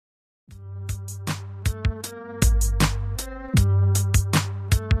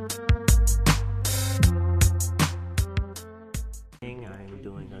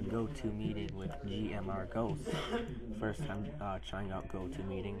Gotomeeting with GMR Ghost. First time trying out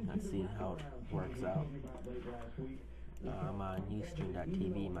Gotomeeting. Let's see how it works out. I'm on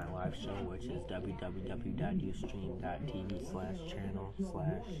Ustream.tv, my live show, which is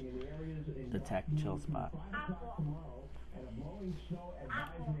www.ustream.tv/channel/The Tech Chill Spot.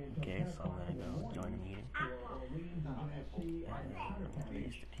 Okay, so I'm gonna go join a meeting. And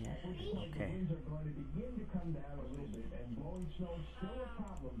paste it here. Okay.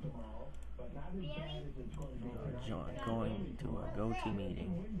 Going to a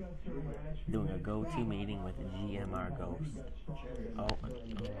Gotomeeting. Doing a Gotomeeting with a GMR Ghost. Oh, hold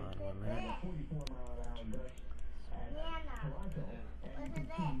on 1 minute.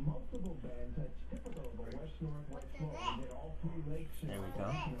 There we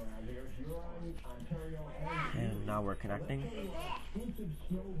go. And now we're connecting.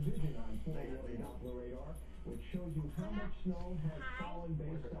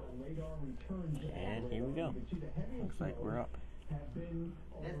 And here we go. Looks like we're up.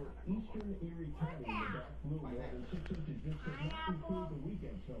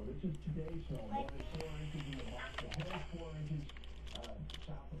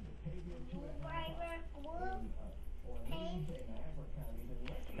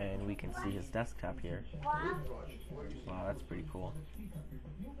 And we can see his desktop here. Wow, that's pretty cool.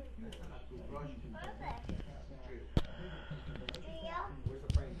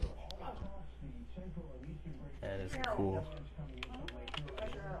 That is cool.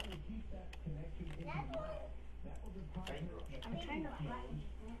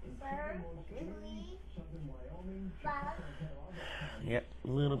 Yep, a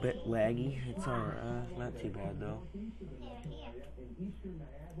little bit laggy. It's not too bad though.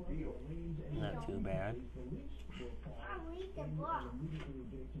 Not too bad.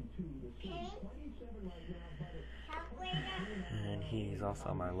 And he's also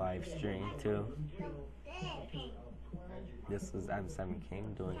on my live stream too. This is M7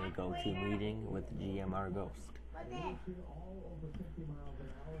 King doing a Gotomeeting with GMR Ghost.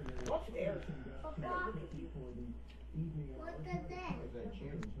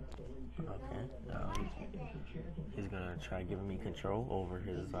 Okay, now he's gonna try giving me control over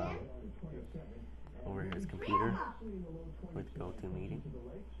his computer with Gotomeeting.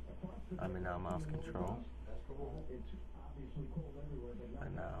 I'm in now mouse control.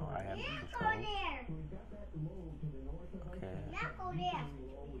 And now I have the control. Okay.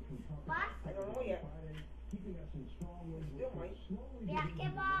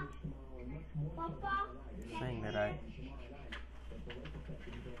 Saying that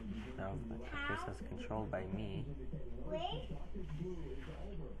now this is controlled by me.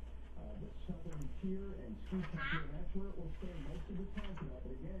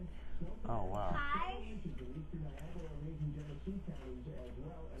 Oh wow.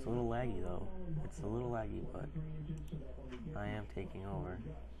 It's a little laggy though. It's a little laggy, but I am taking over.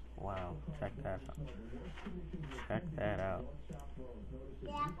 Wow, check that out. Check that out.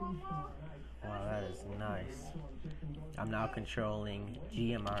 Wow, that is nice. I'm now controlling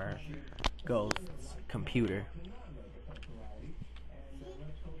GMR Ghost's computer.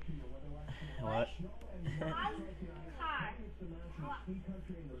 What?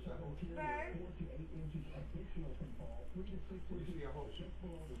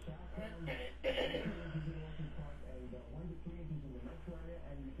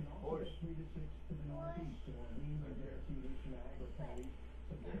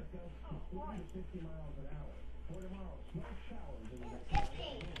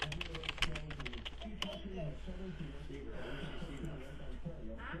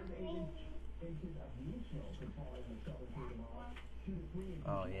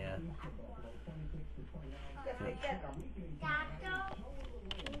 Oh yeah.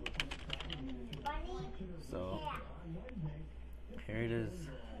 So here it is,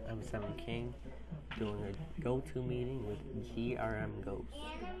 M7 King doing a Gotomeeting with GRM Ghost.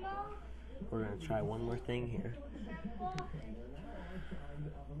 We're gonna try one more thing here.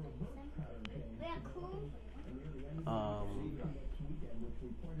 I'm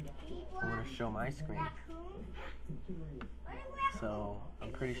gonna show my screen. So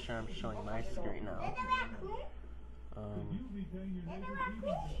I'm pretty sure I'm showing my screen now.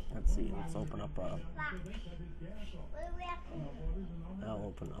 Let's see. Let's open up a. I'll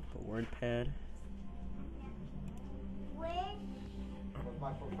open up a WordPad.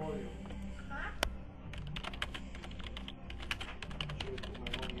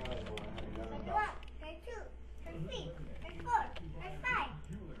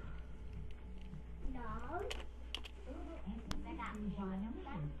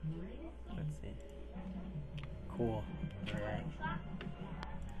 Let's see. Cool. Alright.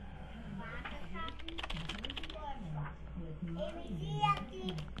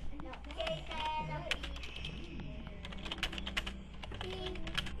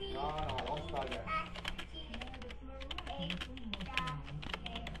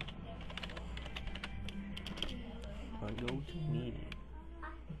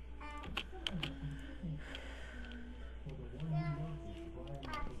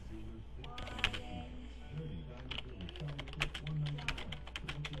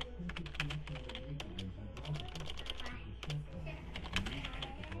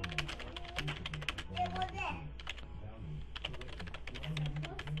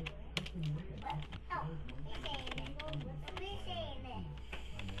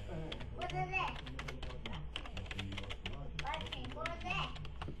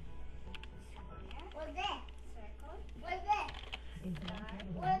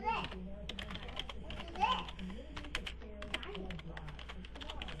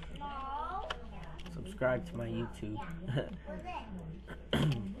 subscribe to my YouTube.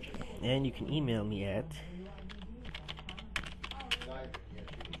 And you can email me at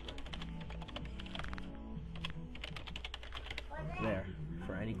there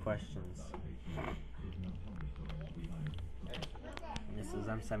for any questions. And this is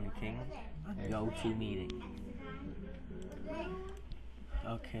I'm7 King on Gotomeeting.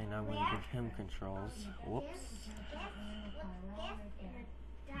 Okay, now I'm going to give him controls. Whoops.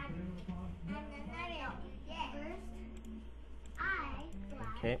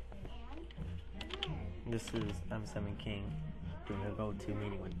 Okay. This is I'm7 King doing a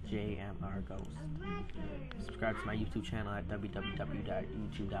Gotomeeting with JMR Ghost. Subscribe to my YouTube channel at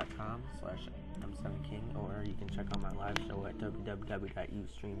www.youtube.com/I'm7King, or you can check out my live show at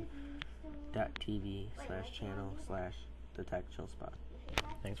www.ustream.tv/channel/The Tech Chill Spot.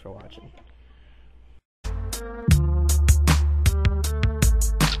 Thanks for watching.